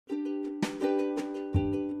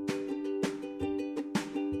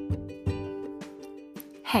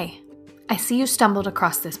Hey, I see you stumbled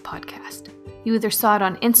across this podcast. You either saw it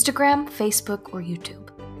on Instagram, Facebook, or YouTube,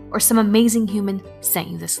 or some amazing human sent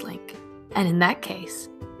you this link. And in that case,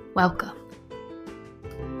 welcome.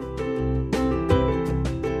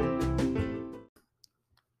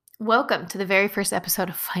 Welcome to the very first episode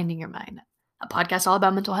of Finding Your Mind, a podcast all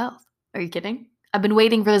about mental health. Are you kidding? I've been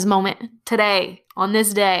waiting for this moment today, on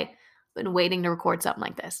this day. I've been waiting to record something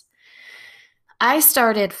like this. I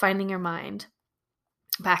started Finding Your Mind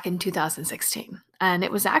back in 2016, and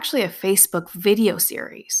it was actually a Facebook video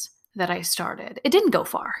series that I started. It didn't go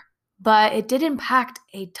far, but it did impact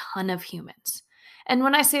a ton of humans. And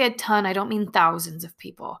when I say a ton, I don't mean thousands of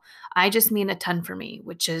people. I just mean a ton for me,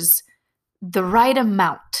 which is the right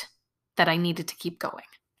amount that I needed to keep going.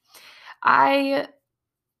 I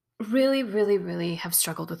really have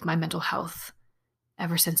struggled with my mental health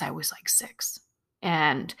ever since I was like 6.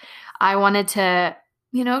 And I wanted to,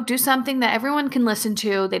 do something that everyone can listen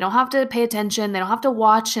to. They don't have to pay attention. They don't have to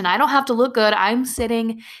watch, and I don't have to look good. I'm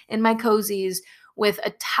sitting in my cozies with a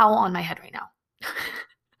towel on my head right now.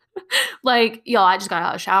 Like, I just got out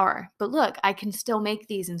of the shower. But look, I can still make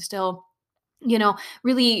these and still,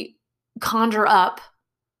 really conjure up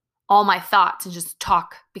all my thoughts and just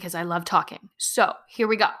talk because I love talking. So here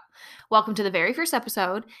we go. Welcome to the very first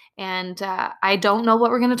episode. And I don't know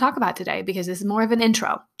what we're going to talk about today because this is more of an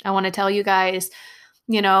intro. I want to tell you guys,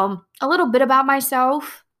 a little bit about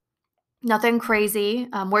myself. Nothing crazy.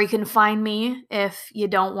 Where you can find me if you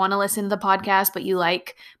don't want to listen to the podcast, but you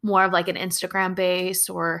like more of like an Instagram base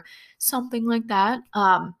or something like that.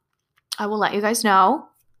 I will let you guys know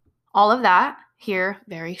all of that here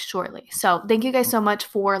very shortly. So thank you guys so much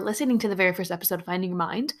for listening to the very first episode of Finding Your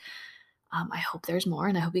Mind. I hope there's more,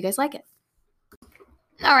 and I hope you guys like it.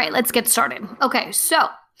 All right, let's get started. Okay, so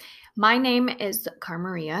my name is Car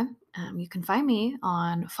Maria. You can find me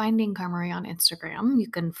on Finding Car Maria on Instagram. You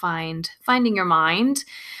can find Finding Your Mind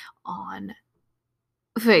on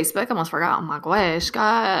Facebook. I almost forgot. Oh my gosh,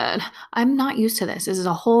 God. I'm not used to this. This is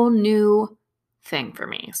a whole new thing for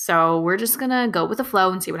me. So we're just going to go with the flow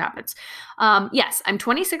and see what happens. Yes, I'm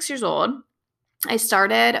 26 years old. I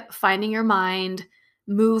started Finding Your Mind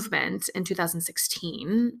movement in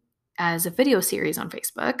 2016 as a video series on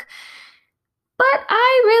Facebook. But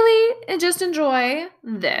I really just enjoy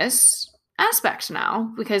this aspect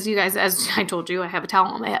now because you guys, as I told you, I have a towel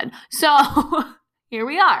on my head. So here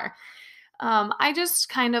we are. I just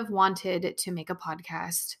kind of wanted to make a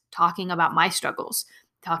podcast talking about my struggles,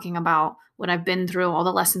 talking about what I've been through, all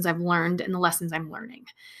the lessons I've learned and the lessons I'm learning,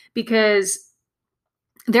 because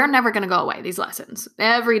they're never going to go away, these lessons.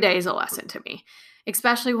 Every day is a lesson to me,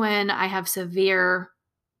 especially when I have severe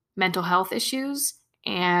mental health issues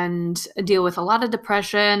and deal with a lot of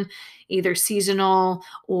depression, either seasonal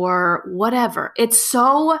or whatever. It's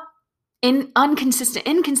so inconsistent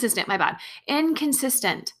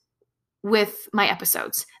with my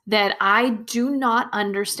episodes that I do not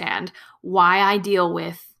understand why I deal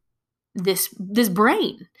with this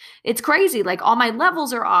brain. It's crazy. Like all my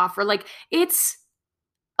levels are off, or like it's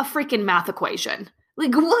a freaking math equation.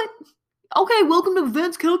 Like what? Okay, welcome to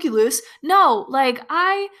advanced calculus. No, like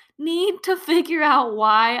I need to figure out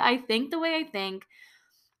why I think the way I think,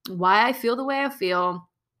 why I feel the way I feel,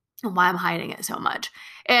 and why I'm hiding it so much.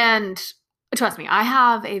 And trust me, I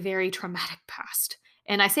have a very traumatic past.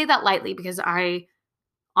 And I say that lightly because I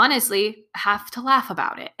honestly have to laugh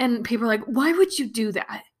about it. And people are like, why would you do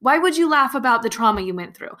that? Why would you laugh about the trauma you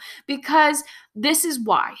went through? Because this is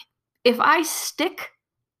why. If I stick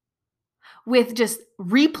with just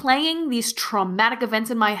replaying these traumatic events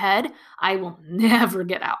in my head, I will never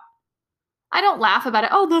get out. I don't laugh about it.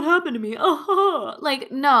 Oh, that happened to me. Oh,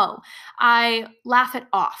 like, no, I laugh it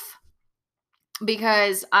off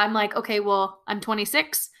because I'm like, okay, well, I'm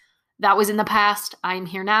 26. That was in the past. I'm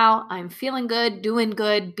here now. I'm feeling good, doing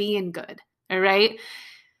good, being good. All right.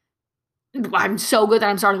 I'm so good that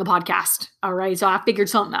I'm starting a podcast. All right. So I figured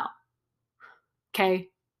something out. Okay.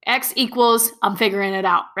 X equals, I'm figuring it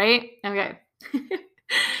out, right? Okay.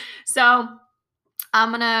 So I'm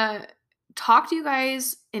going to talk to you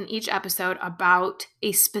guys in each episode about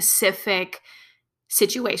a specific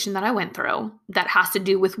situation that I went through that has to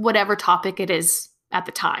do with whatever topic it is at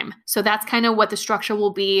the time. So that's kind of what the structure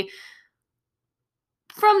will be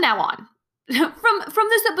from now on. from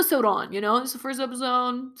this episode on, it's the first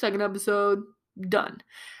episode, second episode, done.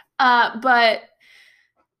 But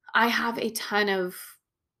I have a ton of,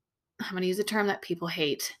 I'm going to use a term that people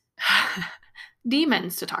hate,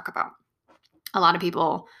 demons to talk about. A lot of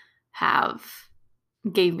people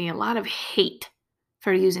gave me a lot of hate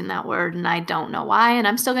for using that word, and I don't know why, and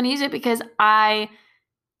I'm still going to use it because I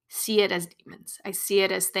see it as demons. I see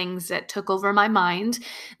it as things that took over my mind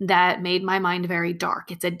that made my mind very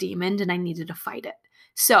dark. It's a demon and I needed to fight it.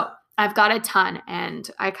 So I've got a ton, and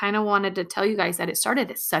I kind of wanted to tell you guys that it started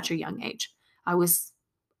at such a young age. I was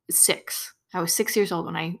 6. I was 6 years old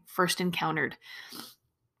when I first encountered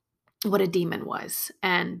what a demon was.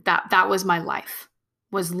 And that was my life.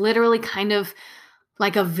 Was literally kind of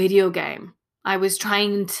like a video game. I was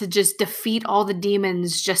trying to just defeat all the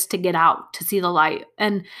demons just to get out, to see the light.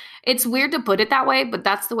 And it's weird to put it that way, but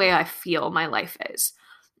that's the way I feel my life is.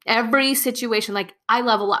 Every situation, like I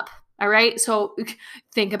level up. All right. So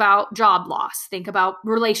think about job loss, think about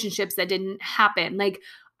relationships that didn't happen. Like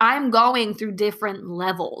I'm going through different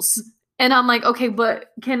levels. And I'm like, okay,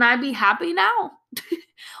 but can I be happy now?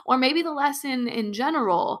 Or maybe the lesson in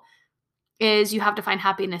general is you have to find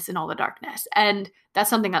happiness in all the darkness. And that's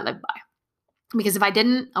something I live by. Because if I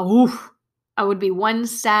didn't, I would be one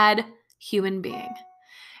sad human being.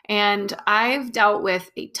 And I've dealt with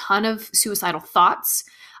a ton of suicidal thoughts.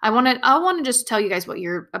 I want to just tell you guys what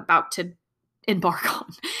you're about to embark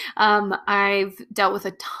on. I've dealt with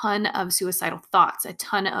a ton of suicidal thoughts, a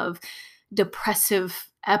ton of depressive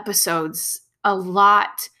episodes, a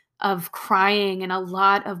lot of crying, and a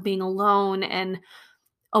lot of being alone and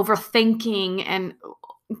overthinking. And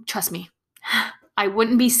trust me, I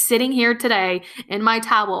wouldn't be sitting here today in my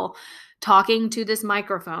towel talking to this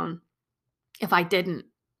microphone if I didn't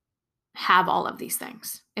have all of these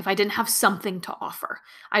things, if I didn't have something to offer.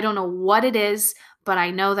 I don't know what it is, but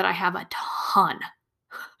I know that I have a ton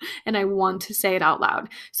and I want to say it out loud.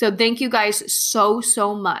 So thank you guys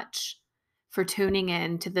so much for tuning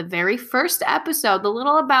in to the very first episode, the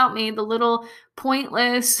little about me, the little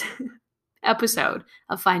pointless episode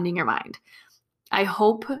of Finding Your Mind. I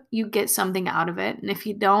hope you get something out of it. And if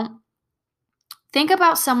you don't, think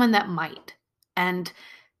about someone that might and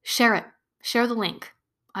share it. Share the link.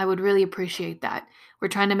 I would really appreciate that. We're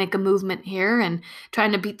trying to make a movement here and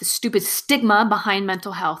trying to beat the stupid stigma behind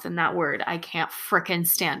mental health and that word. I can't frickin'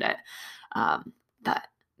 stand it. But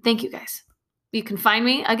thank you guys. You can find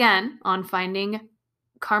me again on Finding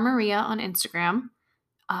Carmaria on Instagram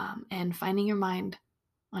and Finding Your Mind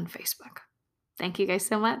on Facebook. Thank you guys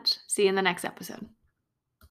so much. See you in the next episode.